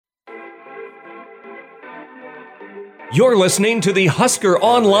You're listening to the Husker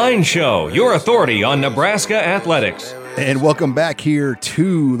Online Show, your authority on Nebraska athletics. And welcome back here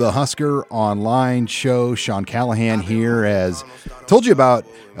to the Husker Online Show. Sean Callahan here, as told you about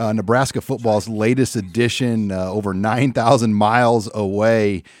Nebraska football's latest edition, over 9,000 miles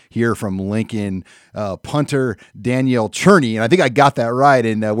away here from Lincoln, punter Danielle Cherney. And I think I got that right.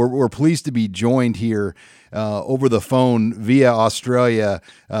 And we're pleased to be joined here over the phone via Australia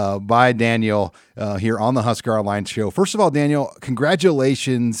by Danielle here on the Husker Online Show. First of all, Danielle,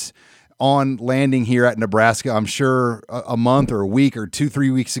 congratulations on landing here at Nebraska. I'm sure a month or a week or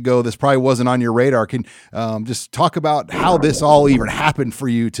 2-3 weeks ago, this probably wasn't on your radar. Can just talk about how this all even happened for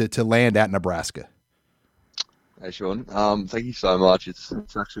you to land at Nebraska? Hey, Sean. Thank you so much. It's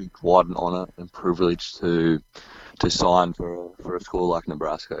actually quite an honour and privilege to sign for a school like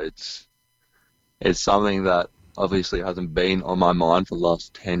Nebraska. It's something that obviously hasn't been on my mind for the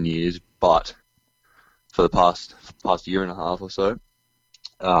last 10 years, but for the past year and a half or so,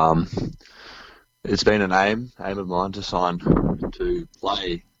 it's been an aim of mine to sign to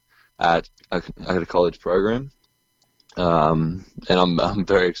play at a college program, and I'm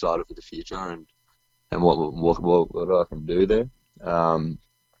very excited for the future and what I can do there.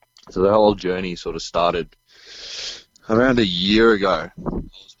 So the whole journey sort of started around a year ago. I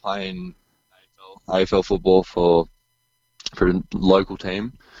was playing AFL football for a local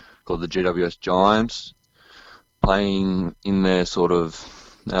team called the GWS Giants, playing in their sort of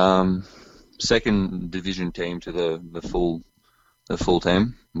second division team to the full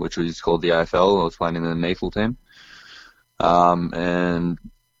team, which was called the AFL. I was playing in the NEFL team, and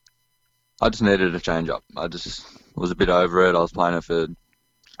I just needed a change up. I just was a bit over it. I was playing it for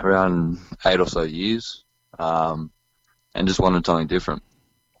around 8 or so years, and just wanted something different.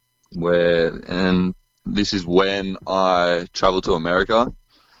 And this is when I travelled to America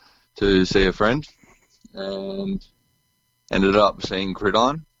to see a friend, and ended up seeing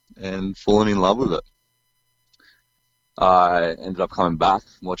Gridiron and falling in love with it. I ended up coming back,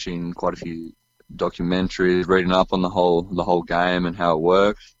 watching quite a few documentaries, reading up on the whole game and how it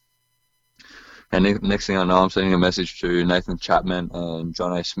works. And next thing I know, I'm sending a message to Nathan Chapman and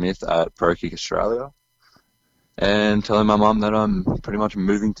John A. Smith at Pro Kick Australia, and telling my mum that I'm pretty much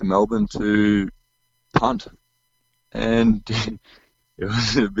moving to Melbourne to punt. And it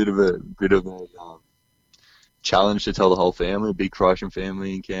was a bit of a challenge to tell the whole family, a big Croatian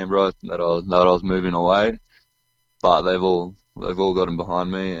family in Canberra, that I was moving away. But they've all gotten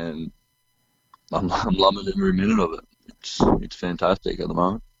behind me, and I'm loving every minute of it. It's fantastic at the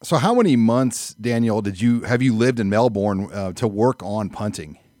moment. So how many months, Daniel, have you lived in Melbourne to work on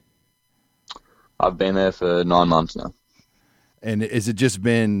punting? I've been there for 9 months now. And has it just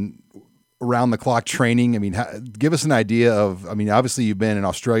been around-the-clock training? I mean, give us an idea of, obviously you've been an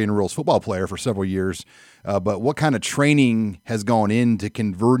Australian rules football player for several years, but what kind of training has gone into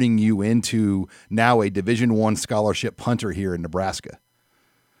converting you into now a Division I scholarship punter here in Nebraska?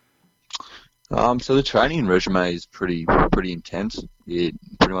 So the training resume is pretty intense. It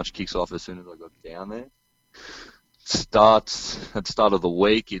pretty much kicks off as soon as I got down there. Starts at the start of the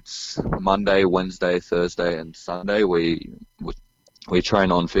week. It's Monday, Wednesday, Thursday, and Sunday. We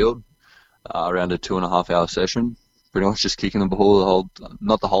train on field around a 2.5 hour session. Pretty much just kicking the ball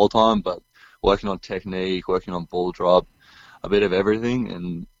not the whole time, but working on technique, working on ball drop, a bit of everything,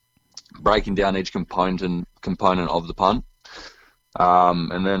 and breaking down each component of the punt.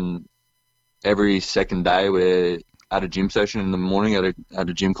 And then every second day we're at a gym session in the morning at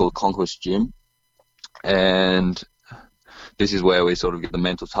a gym called Conquest Gym, and this is where we sort of get the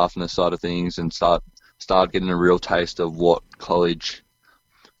mental toughness side of things and start getting a real taste of what college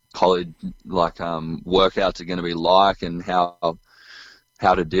like workouts are going to be like, and how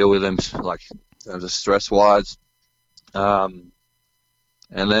to deal with them, like in terms of stress wise. And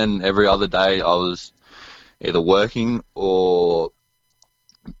then every other day I was either working or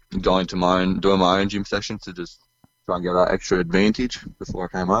doing my own gym session to just try and get that extra advantage before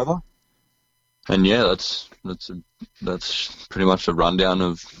I came over. And yeah, that's pretty much a rundown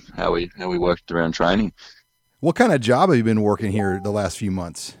of how we worked around training. What kind of job have you been working here the last few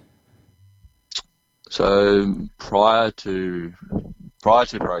months? So prior to Pro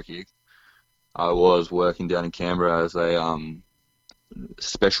Kick, I was working down in Canberra as a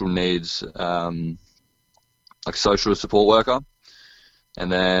special needs like social support worker.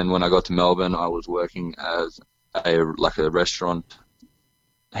 And then when I got to Melbourne, I was working as a restaurant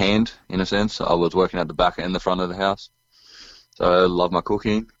hand, in a sense. I was working at the back and the front of the house. So I love my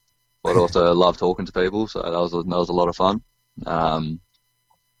cooking, but also love talking to people. So that was a lot of fun.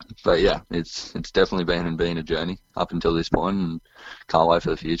 But yeah, it's definitely been a journey up until this point, and can't wait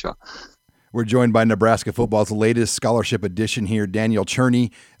for the future. We're joined by Nebraska football's latest scholarship addition here, Daniel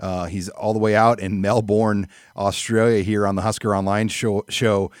Cherney. He's all the way out in Melbourne, Australia here on the Husker Online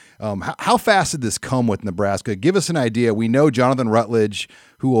show. How fast did this come with Nebraska? Give us an idea. We know Jonathan Rutledge,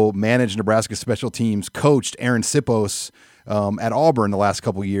 who will manage Nebraska special teams, coached Aaron Sipos at Auburn the last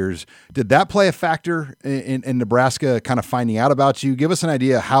couple of years. Did that play a factor in Nebraska kind of finding out about you? Give us an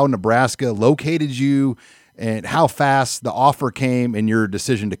idea how Nebraska located you and how fast the offer came and your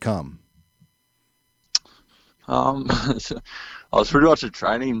decision to come. I was pretty much at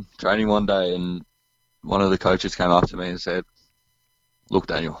training one day, and one of the coaches came up to me and said, "Look,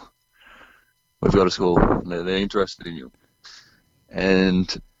 Daniel, we've got a school. They're interested in you." And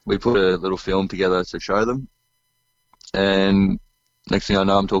we put a little film together to show them. And next thing I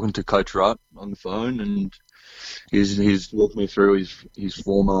know, I'm talking to Coach Rutt on the phone, and he's walking me through his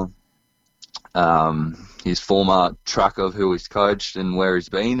former track of who he's coached and where he's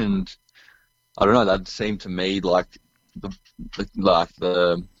been, and I don't know, that seemed to me like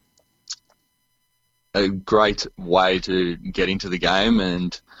a great way to get into the game,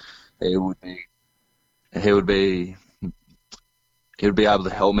 and he would be able to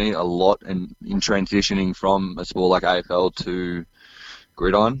help me a lot in transitioning from a sport like AFL to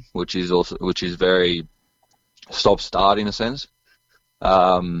gridiron, which is very stop-start in a sense.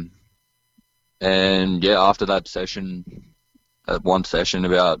 And yeah, after that session, one session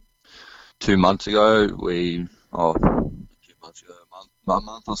about 2 months ago, a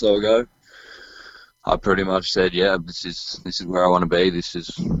month or so ago, I pretty much said, yeah, this is where I want to be. This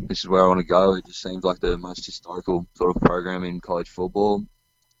is where I want to go. It just seems like the most historical sort of program in college football.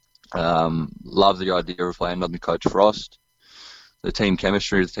 Love the idea of playing under Coach Frost. The team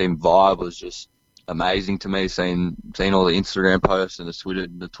chemistry, the team vibe was just amazing to me. Seeing all the Instagram posts and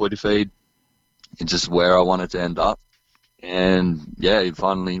the Twitter feed, it's just where I wanted to end up. And yeah, we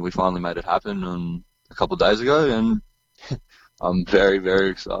finally made it happen a couple of days ago, and I'm very,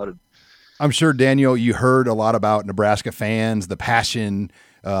 very excited. I'm sure, Daniel, you heard a lot about Nebraska fans, the passion,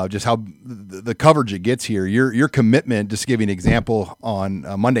 just how the coverage it gets here. Your commitment, just to give you an example, on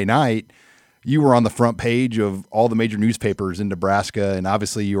Monday night, you were on the front page of all the major newspapers in Nebraska, and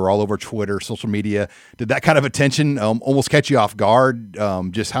obviously you were all over Twitter, social media. Did that kind of attention almost catch you off guard,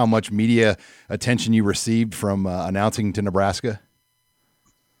 just how much media attention you received from announcing to Nebraska?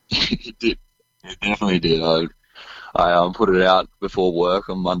 It did. It definitely did. I put it out before work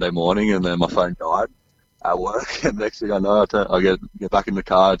on Monday morning, and then my phone died at work. And next thing I know, I get back in the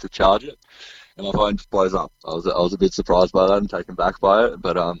car to charge it, and my phone just blows up. I was a bit surprised by that and taken back by it,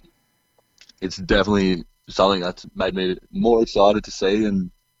 but it's definitely something that's made me more excited to see, and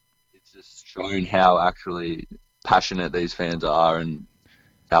it's just shown how actually passionate these fans are and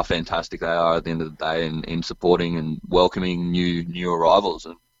how fantastic they are at the end of the day in supporting and welcoming new arrivals.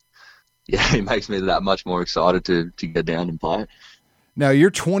 And yeah, it makes me that much more excited to get down and play. Now,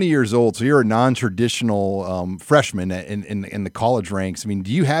 you're 20 years old, so you're a non-traditional freshman in the college ranks. I mean,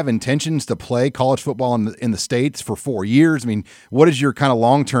 do you have intentions to play college football in the States for 4 years? I mean, what is your kind of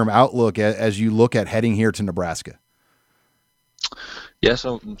long-term outlook as you look at heading here to Nebraska? Yeah,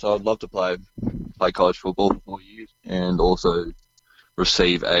 so I'd love to play college football for 4 years and also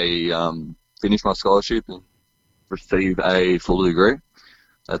receive finish my scholarship and receive a full degree.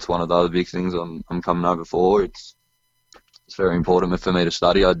 That's one of the other big things I'm coming over for. It's very important for me to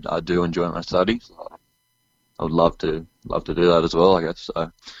study. I do enjoy my studies. So I would love to do that as well, I guess. So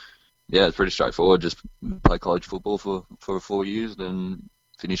yeah, it's pretty straightforward. Just play college football for 4 years, then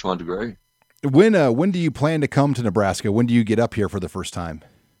finish my degree. When do you plan to come to Nebraska? When do you get up here for the first time?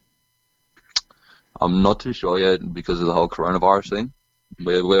 I'm not too sure yet because of the whole coronavirus thing.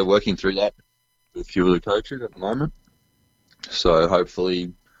 We're working through that with a few of the coaches at the moment. So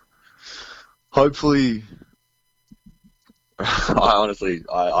hopefully,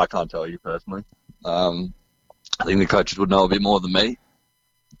 I can't tell you personally. I think the coaches would know a bit more than me,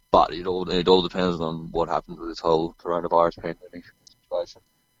 but it all depends on what happens with this whole coronavirus pandemic situation.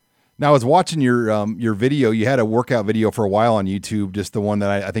 Now, I was watching your video. You had a workout video for a while on YouTube, just the one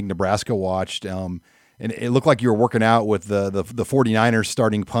that I think Nebraska watched. And it looked like you were working out with the 49ers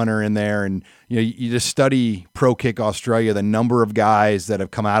starting punter in there. And you just study Pro Kick Australia, the number of guys that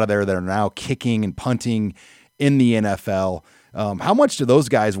have come out of there that are now kicking and punting in the NFL. How much do those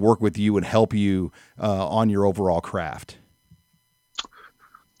guys work with you and help you on your overall craft?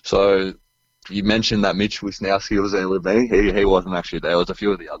 So you mentioned that Mitch Wisnowski was there with me. He wasn't actually there. There was a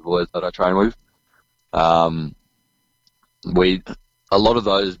few of the other boys that I train with. A lot of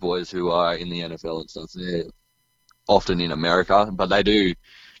those boys who are in the NFL and stuff, they're often in America, but they do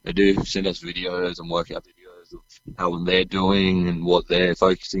send us videos and workout videos terms of how they're doing and what they're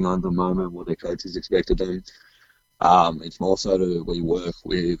focusing on at the moment, what their coaches expect of them. It's more so that we work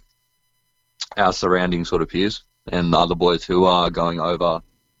with our surrounding sort of peers and the other boys who are going over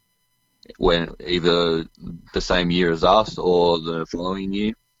when either the same year as us or the following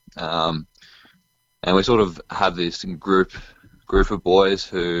year. And we sort of have this group of boys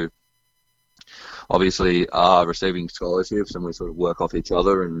who obviously are receiving scholarships, and we sort of work off each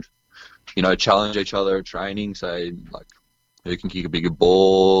other and, you know, challenge each other at training, say, like, who can kick a bigger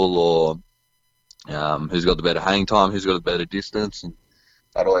ball, or who's got the better hang time, who's got the better distance. And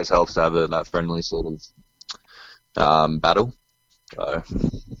that always helps to have that friendly sort of battle. So.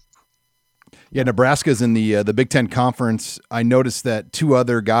 Yeah, Nebraska's in the Big Ten Conference. I noticed that two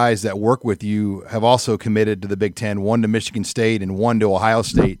other guys that work with you have also committed to the Big Ten, one to Michigan State and one to Ohio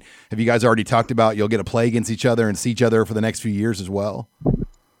State. Have you guys already talked about you'll get to play against each other and see each other for the next few years as well?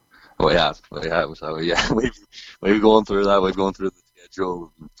 We have. So, yeah, we've gone through that. We've gone through the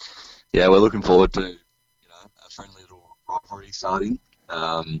schedule. Yeah, we're looking forward to, you know, a friendly little rivalry starting.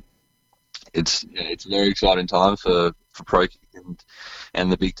 It's a very exciting time for Pro Kick and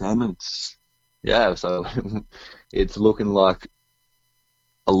the Big Ten. So it's looking like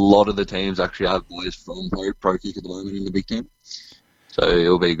a lot of the teams actually have boys from Pro Kick at the moment in the Big Ten. So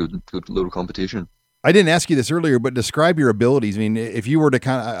it'll be a good little competition. I didn't ask you this earlier, but describe your abilities. I mean, if you were to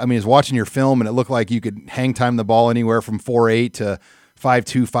I was watching your film and it looked like you could hang time the ball anywhere from 4.8 to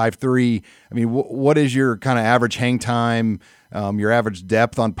 5.2, 5.3. I mean, what is your kind of average hang time, your average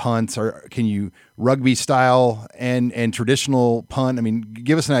depth on punts? Or can you rugby style and traditional punt? I mean,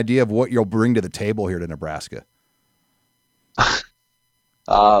 give us an idea of what you'll bring to the table here to Nebraska.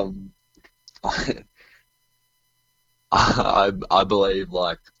 I believe,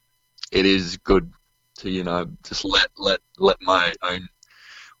 like, it is good to, you know, just let my own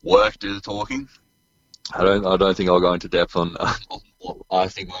work do the talking. I don't think I'll go into depth on what I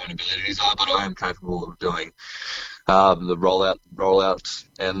think my own abilities are, but I am capable of doing the rollouts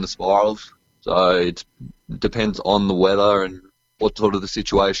and the spirals. So it depends on the weather and what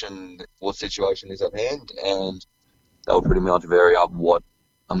situation is at hand, and that will pretty much vary up what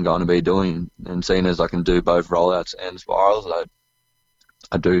I'm going to be doing. And seeing as I can do both rollouts and spirals,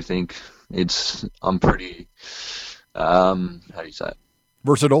 I do think I'm pretty how do you say it?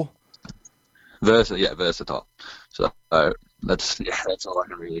 Versatile. Versatile. So that's all I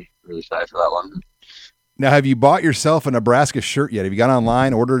can really say for that one. Now, have you bought yourself a Nebraska shirt yet? Have you gone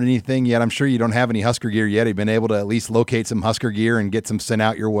online, ordered anything yet? I'm sure you don't have any Husker gear yet. Have you been able to at least locate some Husker gear and get some sent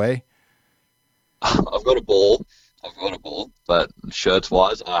out your way? I've got a ball, but shirts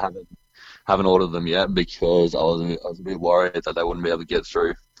wise, I haven't ordered them yet because I was a bit worried that they wouldn't be able to get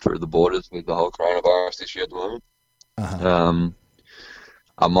through the borders with the whole coronavirus issue at the moment. Uh-huh.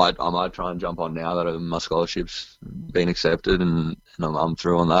 I might try and jump on now that my scholarship's been accepted and I'm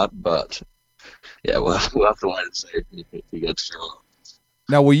through on that. But yeah, we'll have to wait and see if he gets through.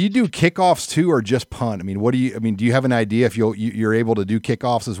 Now, will you do kickoffs too, or just punt? I mean, do you have an idea if you're able to do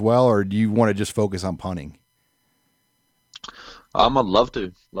kickoffs as well, or do you want to just focus on punting? I'd love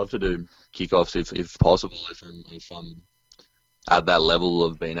to do kickoffs if possible. If I'm at that level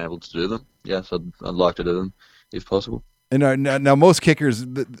of being able to do them, yes, I'd like to do them if possible. And now most kickers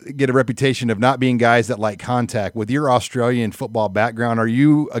get a reputation of not being guys that like contact. With your Australian football background, are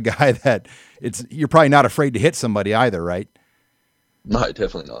you a guy that you're probably not afraid to hit somebody either, right? No,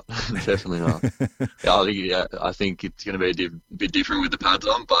 definitely not. Definitely not. I think it's going to be a bit different with the pads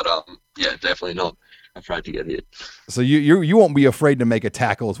on, but definitely not afraid to get hit. So you won't be afraid to make a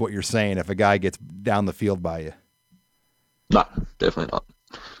tackle, is what you're saying, if a guy gets down the field by you? No, definitely not.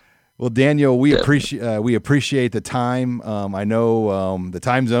 Well, Daniel, we appreciate the time. I know the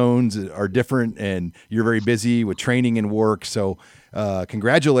time zones are different, and you're very busy with training and work. So,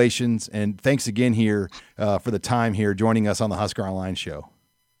 congratulations, and thanks again here for the time here joining us on the Husker Online Show.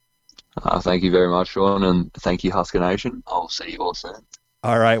 Thank you very much, Sean, and thank you, Husker Nation. I'll see you all soon.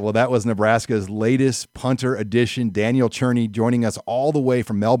 All right. Well, that was Nebraska's latest punter edition. Daniel Cherney joining us all the way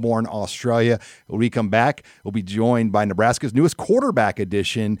from Melbourne, Australia. When we come back, we'll be joined by Nebraska's newest quarterback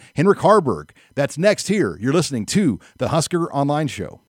edition, Henrik Harburg. That's next here. You're listening to the Husker Online Show.